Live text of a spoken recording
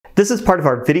This is part of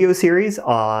our video series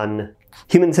on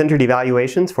human-centered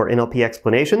evaluations for NLP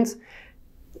explanations.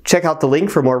 Check out the link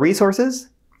for more resources.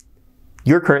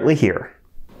 You're currently here.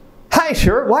 Hi,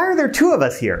 Shur. Why are there two of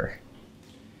us here?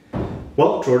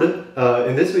 Well, Jordan,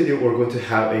 in this video we're going to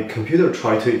have a computer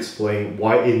try to explain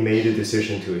why it made a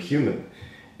decision to a human.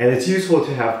 And it's useful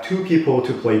to have two people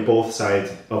to play both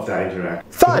sides of that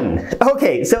interaction. Fun!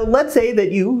 Okay, so let's say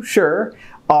that you, Shur,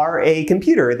 are a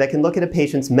computer that can look at a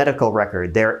patient's medical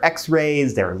record, their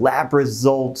x-rays, their lab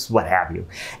results, what have you.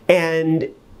 And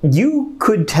you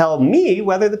could tell me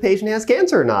whether the patient has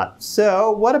cancer or not.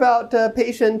 So what about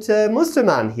patient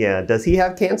Mustaman here? Does he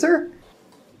have cancer?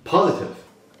 Positive.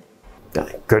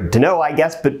 Good to know, I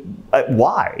guess, but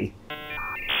why?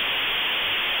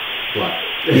 Black.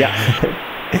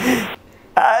 Yeah.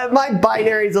 My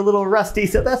binary is a little rusty,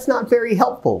 so that's not very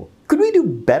helpful. Could we do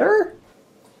better?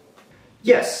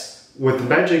 Yes, with the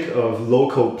magic of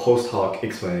local post hoc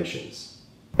explanations.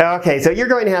 Okay, so you're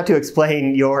going to have to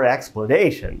explain your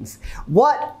explanations.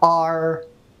 What are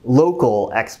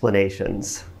local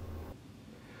explanations?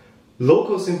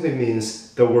 Local simply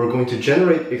means that we're going to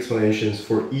generate explanations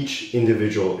for each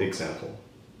individual example.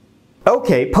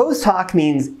 Okay, post hoc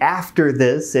means after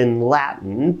this in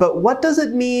Latin, but what does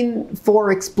it mean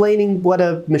for explaining what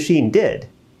a machine did?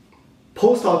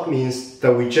 Post hoc means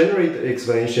that we generate the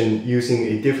explanation using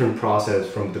a different process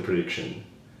from the prediction.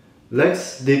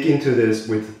 Let's dig into this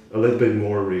with a little bit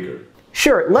more rigor.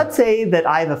 Sure, let's say that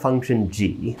I have a function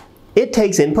g. It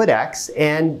takes input x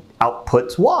and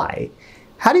outputs y.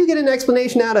 How do you get an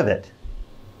explanation out of it?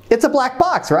 It's a black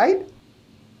box, right?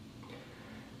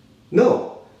 No.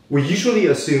 We usually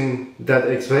assume that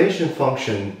the explanation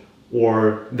function,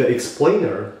 or the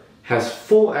explainer, has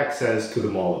full access to the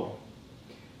model.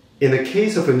 In the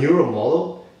case of a neural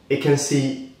model, it can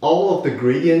see all of the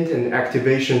gradient and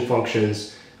activation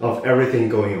functions of everything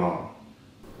going on.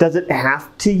 Does it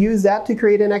have to use that to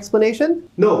create an explanation?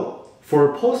 No.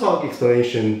 For a post hoc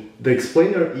explanation, the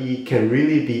explainer E can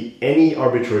really be any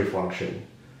arbitrary function.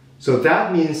 So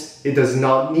that means it does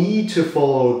not need to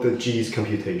follow the G's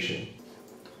computation.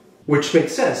 Which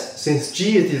makes sense, since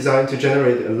G is designed to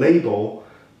generate a label,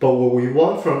 but what we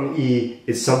want from E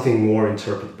is something more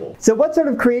interpretable. So what sort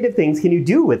of creative things can you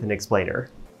do with an explainer?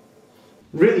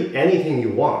 Really anything you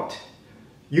want.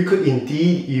 You could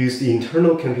indeed use the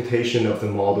internal computation of the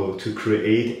model to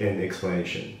create an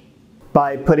explanation.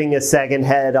 By putting a second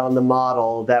head on the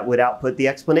model that would output the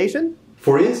explanation?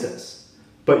 For instance,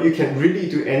 but you can really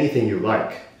do anything you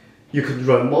like. You could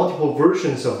run multiple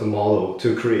versions of the model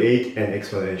to create an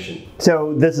explanation.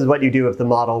 So this is what you do if the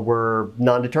model were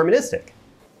non-deterministic?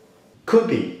 Could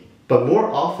be, but more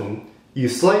often, you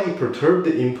slightly perturb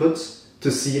the inputs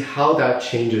to see how that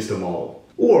changes the model.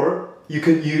 Or you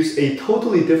could use a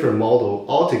totally different model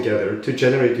altogether to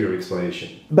generate your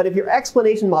explanation. But if your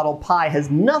explanation model pi has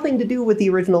nothing to do with the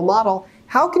original model,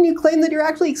 how can you claim that you're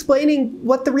actually explaining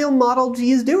what the real model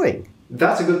G is doing?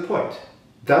 That's a good point.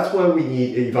 That's why we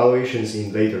need evaluations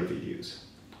in later videos.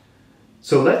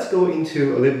 So let's go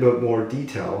into a little bit more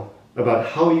detail about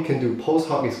how you can do post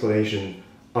hoc explanation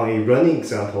on a running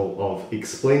example of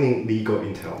explaining legal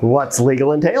entailment. What's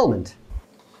legal entailment?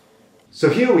 So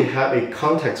here we have a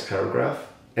context paragraph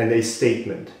and a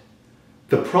statement.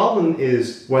 The problem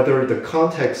is whether the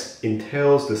context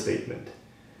entails the statement.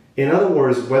 In other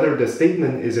words, whether the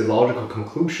statement is a logical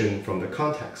conclusion from the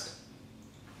context.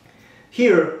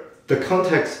 Here, the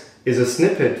context is a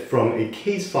snippet from a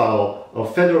case file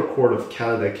of Federal Court of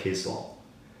Canada case law.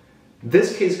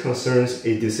 This case concerns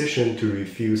a decision to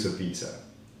refuse a visa.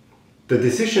 The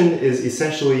decision is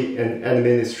essentially an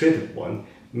administrative one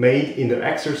made in the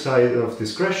exercise of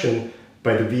discretion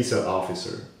by the visa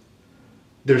officer.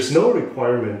 There's no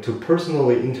requirement to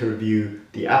personally interview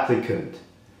the applicant.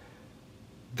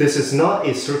 This is not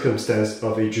a circumstance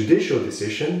of a judicial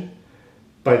decision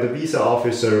by the visa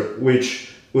officer which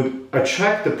would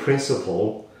attract the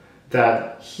principle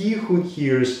that he who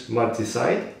hears must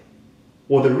decide,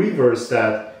 or the reverse,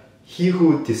 that he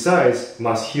who decides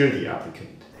must hear the applicant.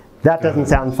 That doesn't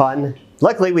sound fun.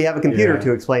 Luckily, we have a computer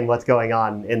to explain what's going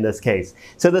on in this case.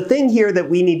 So the thing here that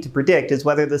we need to predict is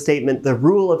whether the statement, the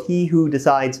rule of he who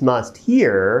decides must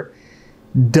hear,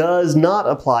 does not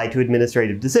apply to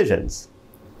administrative decisions.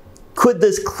 Could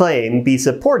this claim be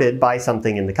supported by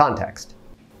something in the context?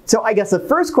 So I guess the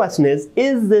first question is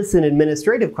this an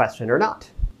administrative question or not?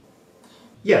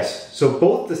 Yes, so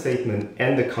both the statement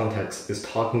and the context is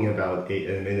talking about an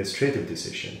administrative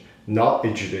decision, not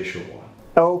a judicial one.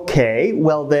 Okay,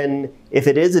 well then, if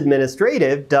it is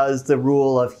administrative, does the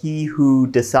rule of he who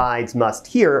decides must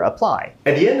hear apply?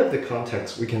 At the end of the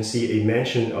context, we can see a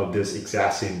mention of this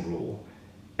exact same rule.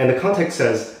 and the context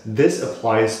says this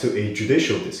applies to a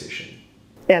judicial decision.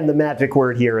 And the magic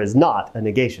word here is not a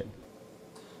negation.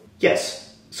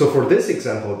 Yes. So for this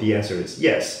example, the answer is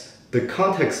yes. The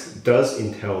context does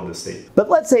entail the statement. But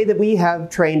let's say that we have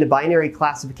trained a binary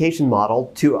classification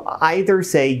model to either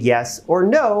say yes or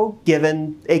no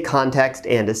given a context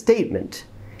and a statement.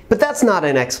 But that's not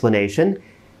an explanation.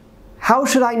 How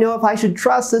should I know if I should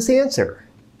trust this answer?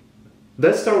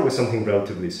 Let's start with something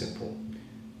relatively simple.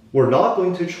 We're not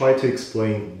going to try to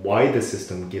explain why the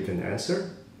system gives an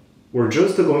answer. We're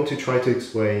just going to try to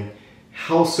explain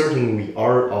how certain we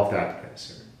are of that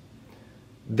answer.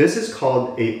 This is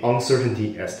called an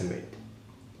uncertainty estimate.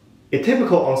 A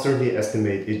typical uncertainty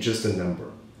estimate is just a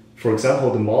number. For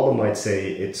example, the model might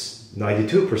say it's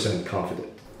 92% confident.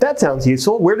 That sounds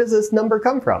useful. Where does this number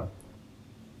come from?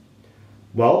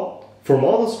 Well, for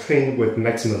models trained with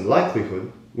maximum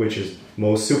likelihood, which is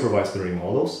most supervised learning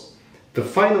models, the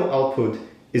final output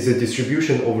is a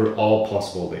distribution over all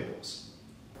possible labels.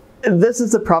 This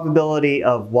is the probability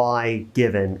of y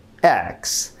given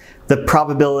x, the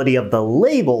probability of the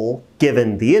label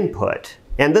given the input.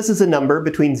 And this is a number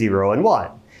between 0 and 1.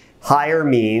 Higher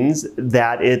means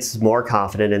that it's more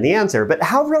confident in the answer. But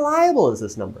how reliable is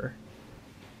this number?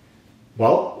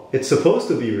 Well, it's supposed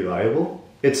to be reliable.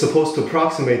 It's supposed to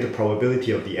approximate the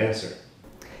probability of the answer.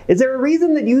 Is there a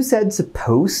reason that you said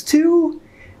supposed to?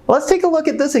 Let's take a look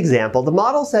at this example. The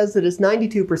model says that it's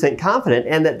 92% confident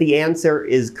and that the answer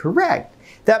is correct.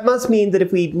 That must mean that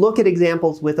if we look at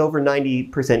examples with over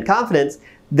 90% confidence,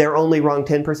 they're only wrong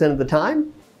 10% of the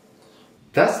time?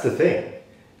 That's the thing.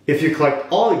 If you collect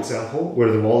all examples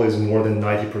where the model is more than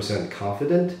 90%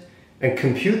 confident and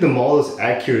compute the model's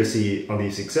accuracy on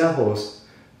these examples,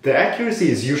 the accuracy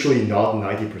is usually not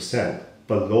 90%,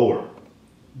 but lower.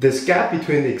 This gap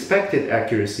between the expected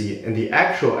accuracy and the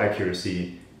actual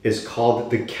accuracy is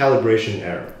called the calibration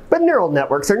error. But neural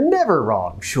networks are never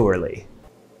wrong, surely.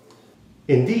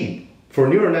 Indeed, for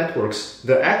neural networks,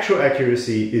 the actual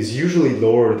accuracy is usually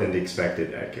lower than the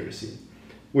expected accuracy,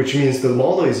 which means the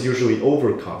model is usually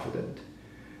overconfident.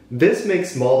 This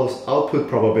makes model's output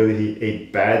probability a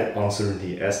bad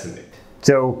uncertainty estimate.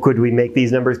 So could we make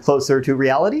these numbers closer to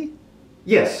reality?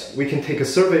 Yes, we can take a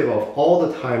survey of all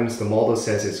the times the model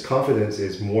says its confidence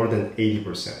is more than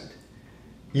 80%.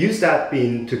 Use that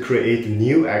bin to create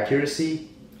new accuracy,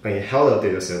 a held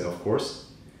dataset of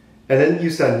course, and then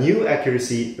use that new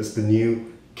accuracy as the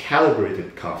new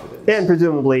calibrated confidence. And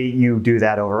presumably you do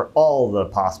that over all the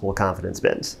possible confidence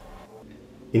bins.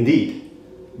 Indeed.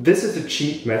 This is a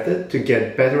cheap method to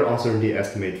get better uncertainty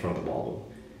estimate from the model.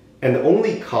 And the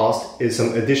only cost is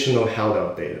some additional held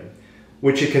out data,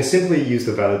 which you can simply use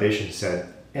the validation set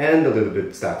and a little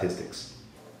bit statistics.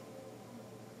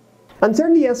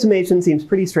 Uncertainty estimation seems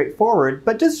pretty straightforward,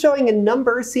 but just showing a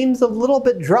number seems a little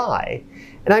bit dry.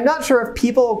 And I'm not sure if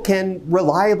people can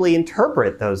reliably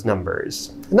interpret those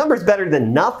numbers. The number's better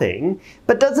than nothing,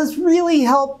 but does this really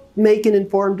help make an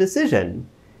informed decision?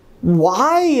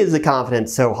 Why is the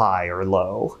confidence so high or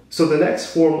low? So the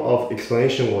next form of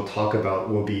explanation we'll talk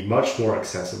about will be much more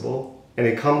accessible, and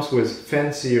it comes with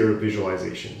fancier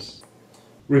visualizations.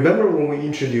 Remember when we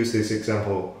introduced this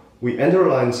example, we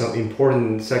underlined some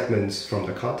important segments from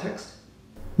the context?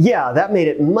 Yeah, that made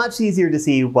it much easier to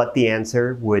see what the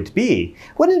answer would be.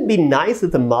 Wouldn't it be nice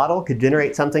if the model could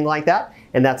generate something like that?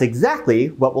 And that's exactly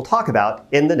what we'll talk about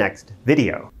in the next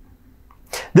video.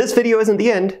 This video isn't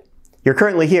the end. You're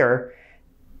currently here.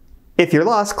 If you're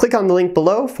lost, click on the link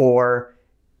below for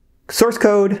source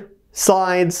code,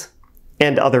 slides,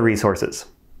 and other resources.